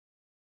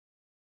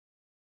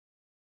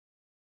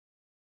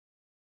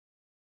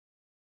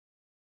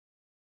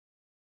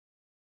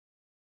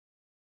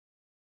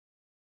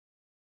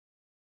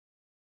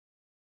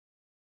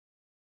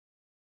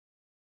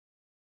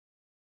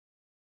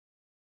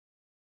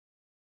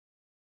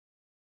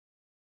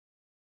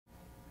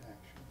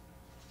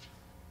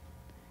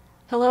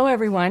Hello,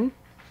 everyone.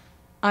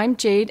 I'm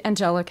Jade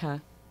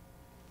Angelica.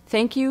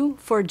 Thank you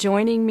for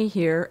joining me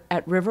here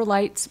at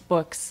Riverlights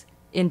Books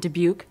in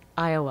Dubuque,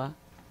 Iowa.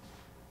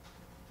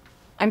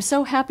 I'm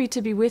so happy to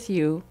be with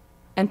you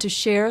and to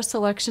share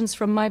selections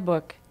from my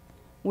book,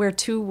 Where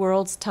Two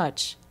Worlds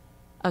Touch,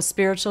 A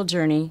Spiritual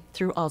Journey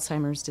Through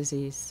Alzheimer's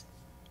Disease.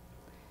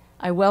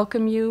 I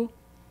welcome you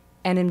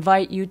and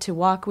invite you to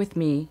walk with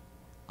me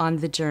on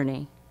the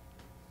journey.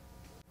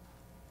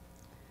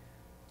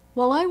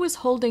 While I was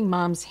holding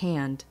Mom's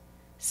hand,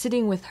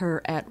 sitting with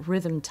her at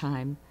rhythm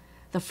time,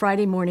 the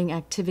Friday morning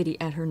activity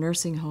at her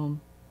nursing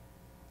home,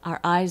 our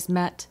eyes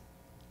met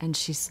and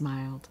she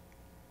smiled.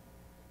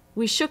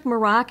 We shook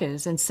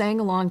maracas and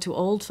sang along to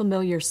old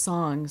familiar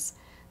songs,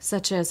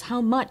 such as How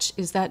Much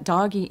Is That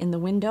Doggy in the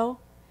Window?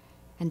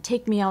 And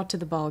Take Me Out to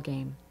the Ball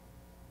Game.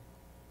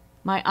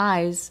 My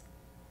eyes,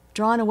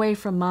 drawn away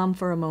from Mom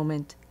for a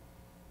moment,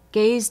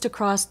 gazed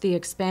across the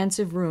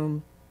expansive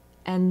room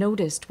and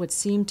noticed what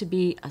seemed to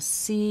be a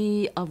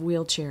sea of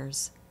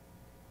wheelchairs,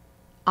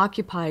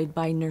 occupied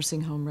by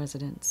nursing home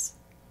residents.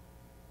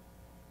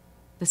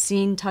 The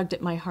scene tugged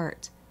at my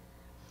heart.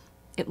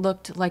 It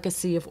looked like a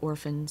sea of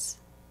orphans.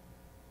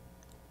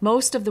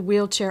 Most of the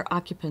wheelchair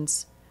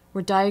occupants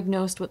were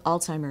diagnosed with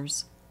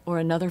Alzheimer's or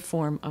another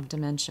form of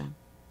dementia.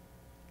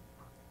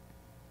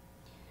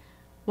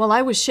 While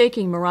I was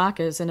shaking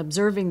maracas and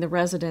observing the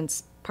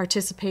residents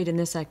participate in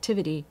this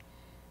activity,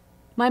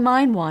 my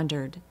mind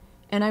wandered,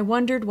 and I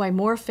wondered why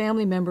more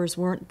family members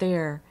weren't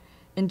there,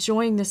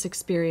 enjoying this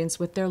experience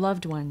with their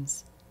loved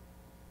ones.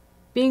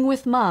 Being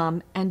with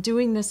Mom and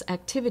doing this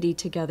activity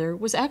together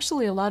was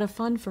actually a lot of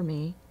fun for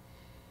me,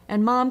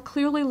 and Mom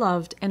clearly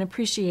loved and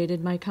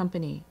appreciated my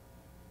company.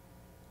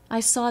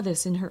 I saw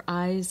this in her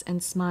eyes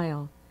and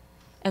smile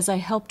as I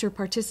helped her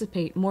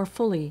participate more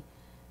fully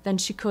than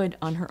she could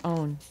on her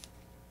own.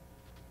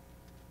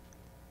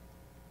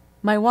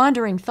 My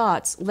wandering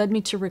thoughts led me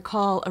to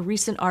recall a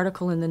recent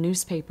article in the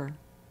newspaper.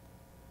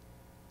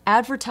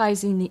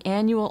 Advertising the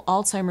annual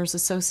Alzheimer's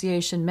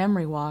Association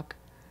Memory Walk,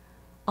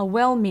 a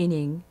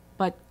well-meaning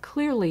but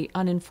clearly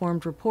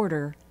uninformed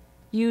reporter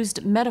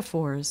used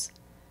metaphors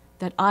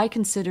that I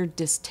considered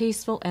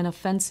distasteful and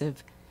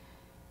offensive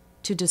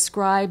to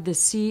describe the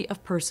sea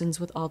of persons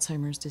with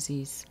Alzheimer's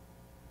disease.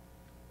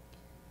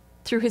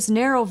 Through his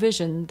narrow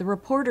vision, the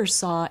reporter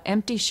saw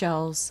empty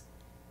shells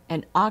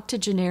and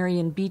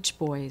octogenarian beach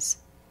boys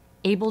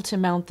able to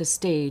mount the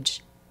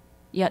stage,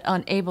 yet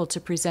unable to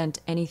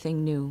present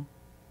anything new.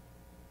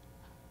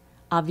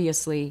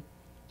 Obviously,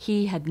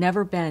 he had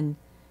never been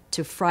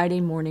to Friday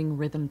morning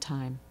rhythm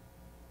time.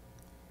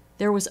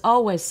 There was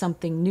always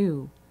something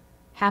new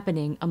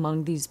happening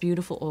among these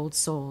beautiful old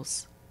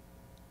souls.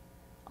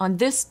 On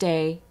this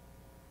day,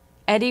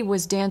 Eddie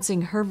was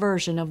dancing her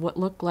version of what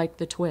looked like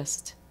the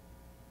twist.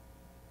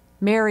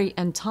 Mary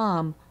and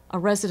Tom, a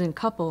resident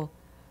couple,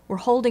 were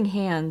holding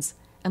hands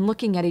and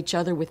looking at each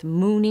other with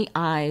moony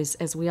eyes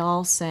as we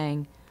all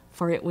sang,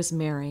 For It Was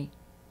Mary.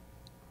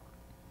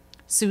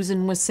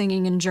 Susan was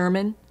singing in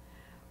German.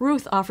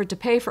 Ruth offered to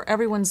pay for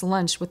everyone's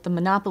lunch with the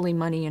Monopoly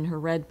money in her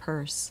red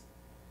purse.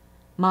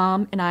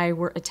 Mom and I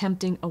were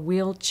attempting a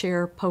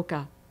wheelchair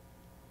polka.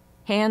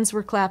 Hands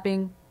were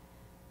clapping,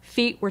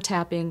 feet were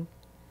tapping,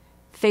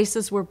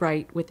 faces were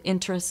bright with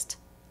interest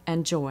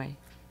and joy.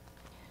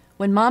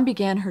 When Mom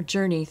began her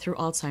journey through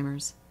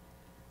Alzheimer's,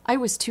 I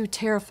was too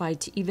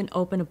terrified to even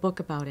open a book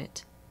about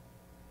it.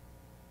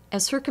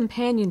 As her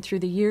companion through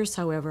the years,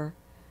 however,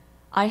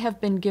 I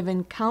have been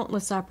given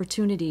countless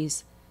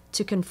opportunities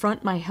to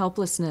confront my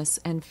helplessness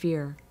and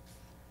fear.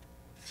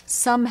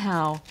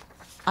 Somehow,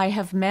 I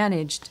have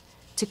managed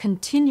to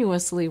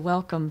continuously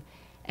welcome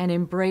and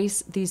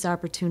embrace these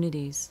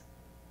opportunities.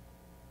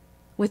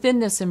 Within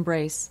this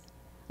embrace,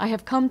 I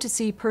have come to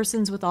see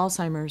persons with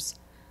Alzheimer's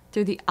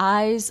through the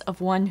eyes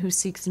of one who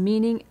seeks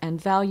meaning and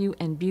value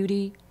and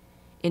beauty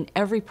in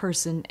every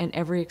person and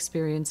every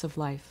experience of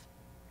life.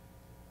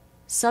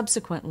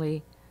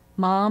 Subsequently,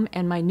 Mom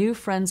and my new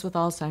friends with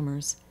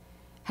Alzheimer's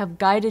have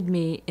guided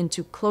me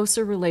into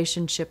closer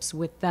relationships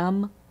with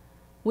them,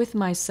 with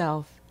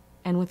myself,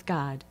 and with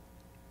God.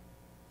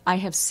 I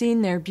have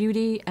seen their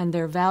beauty and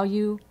their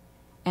value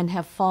and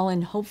have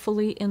fallen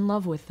hopefully in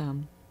love with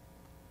them.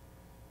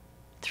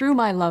 Through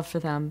my love for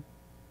them,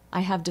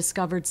 I have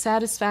discovered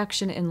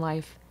satisfaction in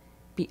life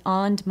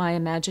beyond my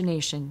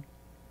imagination,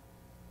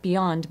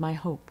 beyond my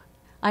hope.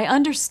 I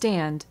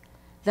understand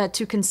that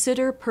to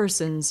consider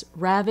persons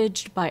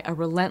ravaged by a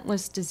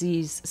relentless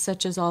disease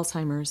such as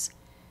Alzheimer's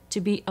to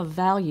be of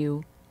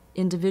value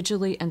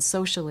individually and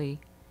socially,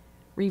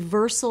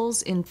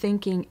 reversals in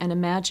thinking and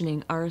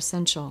imagining are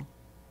essential.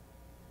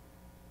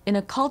 In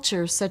a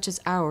culture such as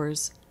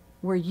ours,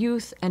 where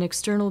youth and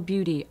external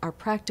beauty are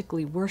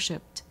practically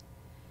worshipped,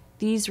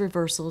 these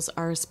reversals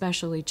are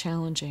especially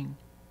challenging.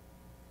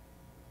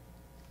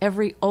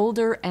 Every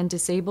older and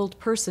disabled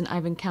person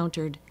I've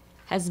encountered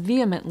has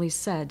vehemently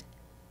said,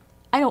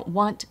 I don't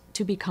want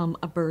to become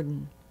a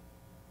burden.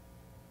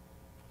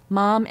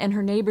 Mom and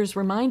her neighbors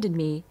reminded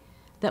me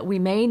that we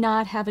may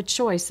not have a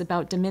choice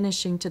about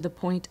diminishing to the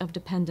point of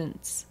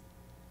dependence.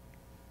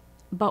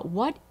 But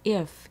what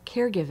if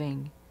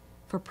caregiving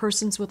for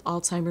persons with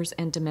Alzheimer's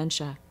and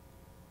dementia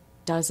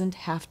doesn't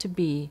have to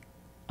be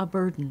a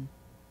burden?